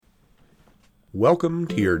Welcome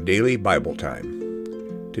to your daily Bible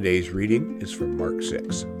time. Today's reading is from Mark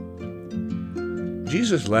 6.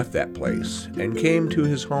 Jesus left that place and came to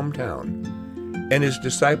his hometown, and his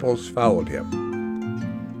disciples followed him.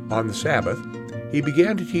 On the Sabbath, he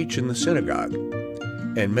began to teach in the synagogue,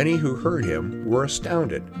 and many who heard him were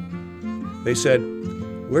astounded. They said,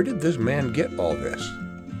 "Where did this man get all this?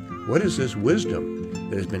 What is this wisdom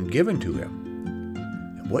that has been given to him?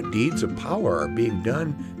 What deeds of power are being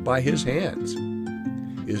done by his hands?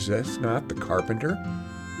 Is this not the carpenter,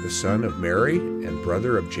 the son of Mary, and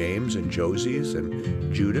brother of James and Joses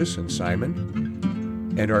and Judas and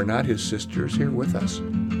Simon? And are not his sisters here with us?"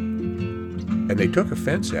 And they took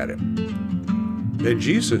offense at him. Then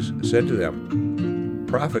Jesus said to them,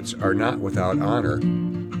 "Prophets are not without honor,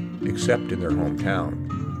 except in their hometown,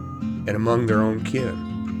 and among their own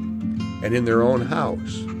kin, and in their own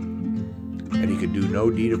house." And he could do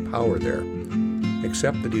no deed of power there,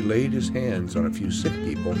 except that he laid his hands on a few sick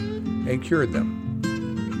people and cured them.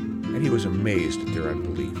 And he was amazed at their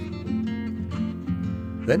unbelief.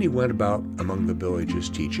 Then he went about among the villages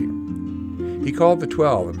teaching. He called the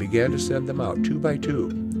 12 and began to send them out 2 by 2,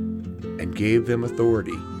 and gave them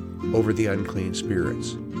authority over the unclean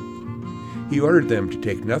spirits. He ordered them to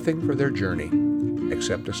take nothing for their journey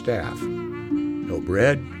except a staff, no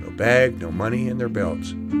bread, no bag, no money in their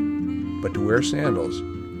belts, but to wear sandals,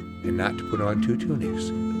 and not to put on 2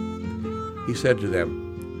 tunics. He said to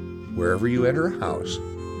them, "Wherever you enter a house,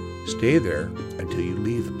 stay there until you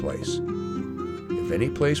leave the place. If any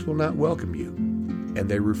place will not welcome you, and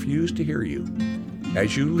they refuse to hear you,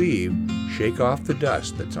 as you leave, shake off the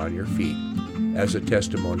dust that's on your feet, as a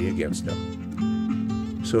testimony against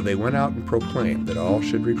them." So they went out and proclaimed that all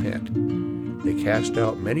should repent. They cast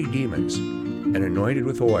out many demons, and anointed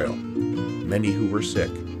with oil many who were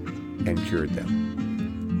sick, and cured them.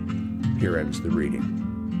 Here ends the reading.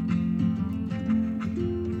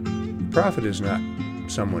 The prophet is not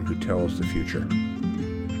someone who tells the future.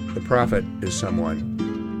 The prophet is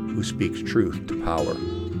someone who speaks truth to power.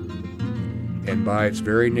 And by its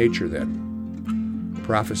very nature, then,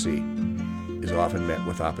 prophecy is often met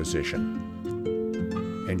with opposition.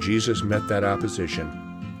 And Jesus met that opposition,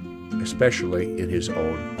 especially in his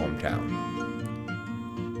own hometown.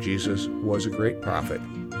 Jesus was a great prophet,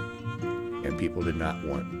 and people did not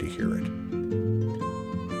want to hear it.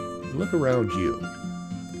 Look around you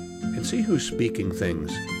and see who's speaking things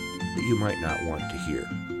that you might not want to hear.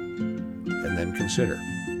 And then consider,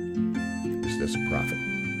 is this a prophet?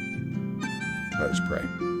 Let us pray.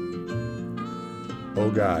 O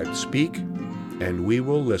God, speak, and we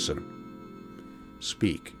will listen.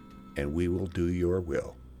 Speak, and we will do your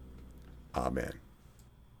will. Amen.